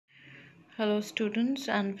Hello students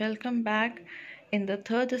and welcome back in the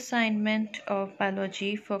third assignment of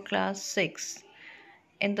biology for class 6.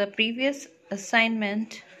 In the previous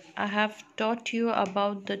assignment, I have taught you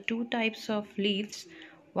about the two types of leaves.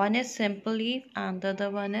 One is simple leaf and the other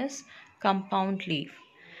one is compound leaf.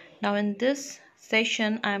 Now in this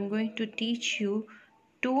session, I am going to teach you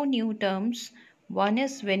two new terms. One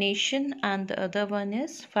is venation and the other one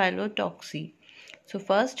is phyllotoxy. So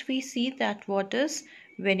first we see that what is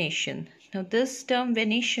venation. Now this term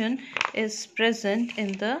venation is present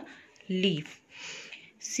in the leaf.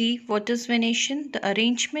 See what is venation? The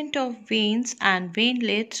arrangement of veins and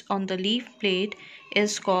veinlets on the leaf plate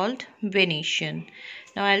is called venation.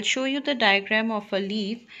 Now I'll show you the diagram of a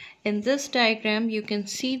leaf. In this diagram you can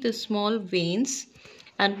see the small veins,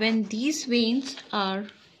 and when these veins are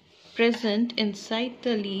present inside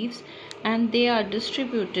the leaves and they are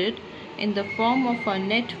distributed in the form of a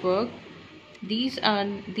network, these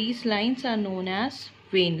lines are known as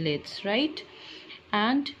veinlets, right?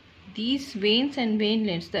 And these veins and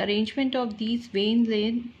veinlets, the arrangement of these veins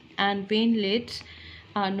and veinlets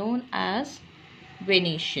are known as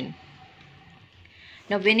venation.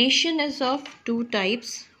 Now venation is of two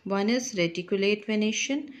types. One is reticulate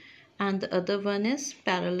venation and the other one is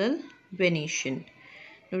parallel venation.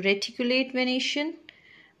 Now reticulate venation,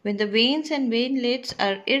 when the veins and veinlets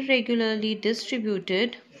are irregularly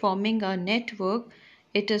distributed forming a network,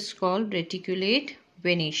 it is called reticulate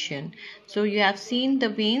venation. So you have seen the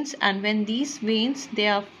veins, and when these veins they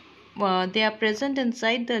are present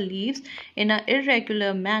inside the leaves in an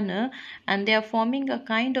irregular manner and they are forming a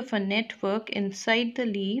kind of a network inside the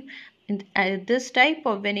leaf. This type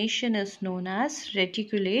of venation is known as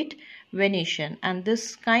reticulate venation, and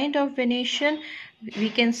this kind of venation we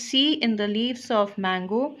can see in the leaves of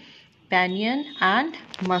mango, banyan and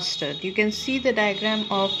mustard. You can see the diagram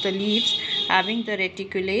of the leaves having the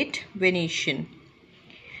reticulate venation.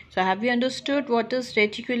 So have you understood what is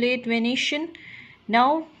reticulate venation?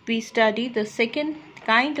 Now we study the second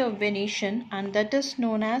kind of venation, and that is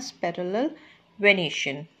known as parallel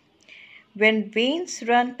venation. When veins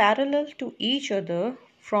run parallel to each other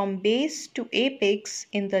from base to apex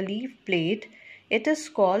in the leaf plate, it is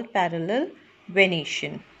called parallel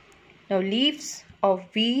venation. Now leaves of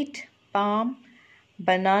wheat, palm,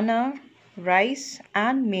 banana, rice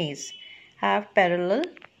and maize have parallel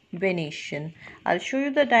venation. I'll show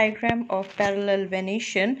you the diagram of parallel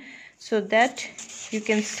venation so that you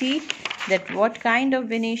can see that what kind of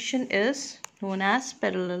venation is known as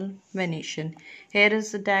parallel venation. Here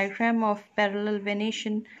is the diagram of parallel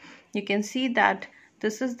venation. You can see that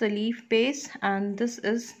this is the leaf base and this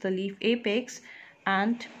is the leaf apex,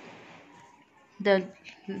 and the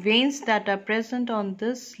veins that are present on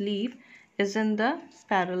this leaf is in the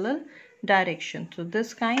parallel direction. So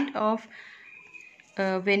this kind of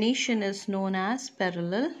venation is known as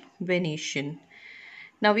parallel venation.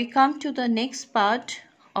 Now we come to the next part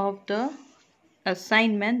of the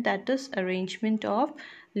assignment, that is arrangement of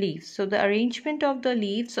leaves. So the arrangement of the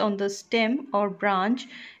leaves on the stem or branch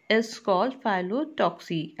is called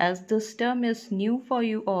phyllotoxy. As this term is new for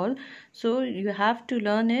you all, so you have to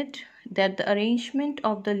learn it, that the arrangement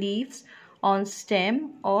of the leaves on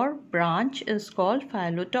stem or branch is called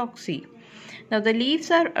phyllotoxy. Now the leaves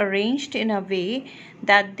are arranged in a way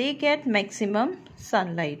that they get maximum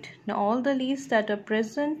sunlight. Now all the leaves that are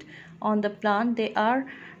present on the plant, they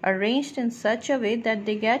are arranged in such a way that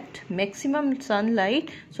they get maximum sunlight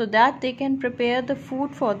so that they can prepare the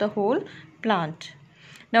food for the whole plant.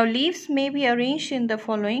 Now leaves may be arranged in the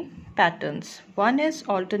following patterns. One is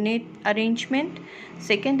alternate arrangement,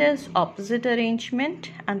 second is opposite arrangement,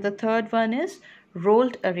 and the third one is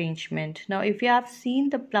rolled arrangement. Now if you have seen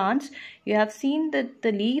the plants, you have seen that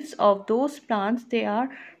the leaves of those plants, they are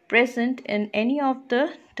present in any of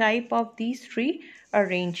the type of these three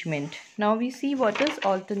arrangement. Now we see what is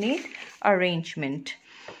alternate arrangement.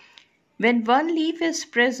 When one leaf is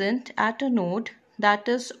present at a node that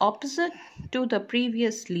is opposite to the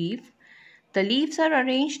previous leaf, the leaves are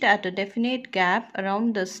arranged at a definite gap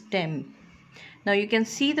around the stem. Now you can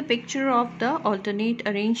see the picture of the alternate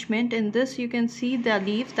arrangement. In this you can see the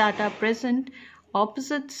leaves that are present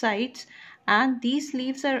opposite sides, and these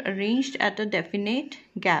leaves are arranged at a definite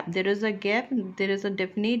gap. There is a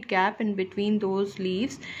definite gap in between those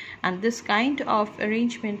leaves, and this kind of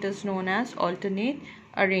arrangement is known as alternate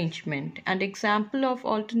arrangement. An example of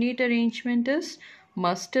alternate arrangement is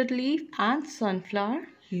mustard leaf and sunflower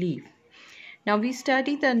leaf. Now we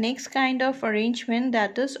study the next kind of arrangement,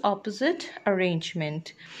 that is opposite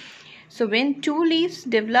arrangement. So when two leaves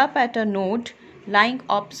develop at a node lying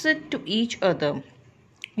opposite to each other,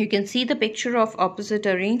 You can see the picture of opposite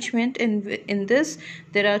arrangement. In this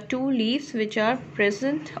there are two leaves which are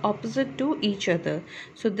present opposite to each other.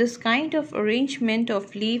 So this kind of arrangement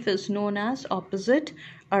of leaf is known as opposite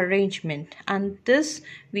arrangement, and this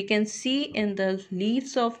we can see in the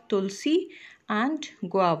leaves of tulsi and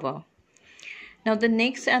guava. Now the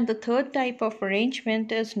next and the third type of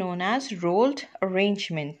arrangement is known as rolled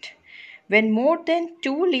arrangement. When more than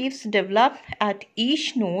two leaves develop at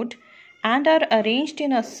each node and are arranged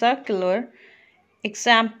in a circular,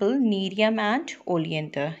 example Nerium and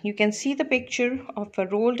Oleander. You can see the picture of a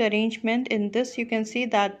rolled arrangement. In this you can see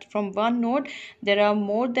that from one node there are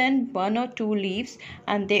more than one or two leaves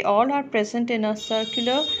and they all are present in a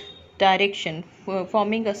circular direction,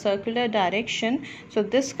 forming a circular direction. So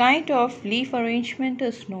this kind of leaf arrangement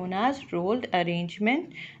is known as rolled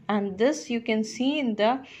arrangement, and this you can see in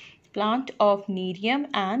the plant of Nerium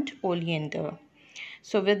and Oleander.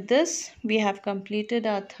 So with this we have completed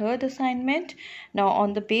our third assignment. Now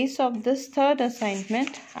on the base of this third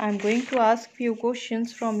assignment I am going to ask few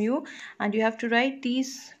questions from you, and you have to write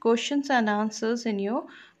these questions and answers in your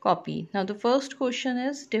copy. Now the first question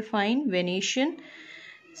is define Venetian.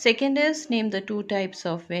 Second is name the two types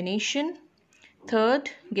of Venetian. Third,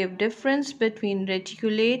 give difference between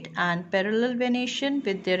reticulate and parallel Venetian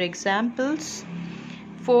with their examples.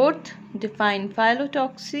 Fourth, define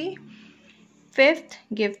phyllotoxy. Fifth,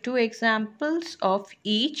 give two examples of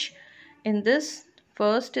each. In this,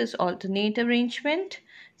 first is alternate arrangement,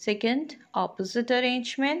 second opposite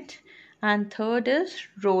arrangement, and third is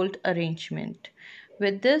rolled arrangement.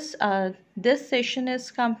 With this, this session is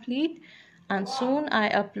complete, and soon I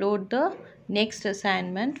upload the next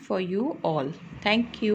assignment for you all. Thank you.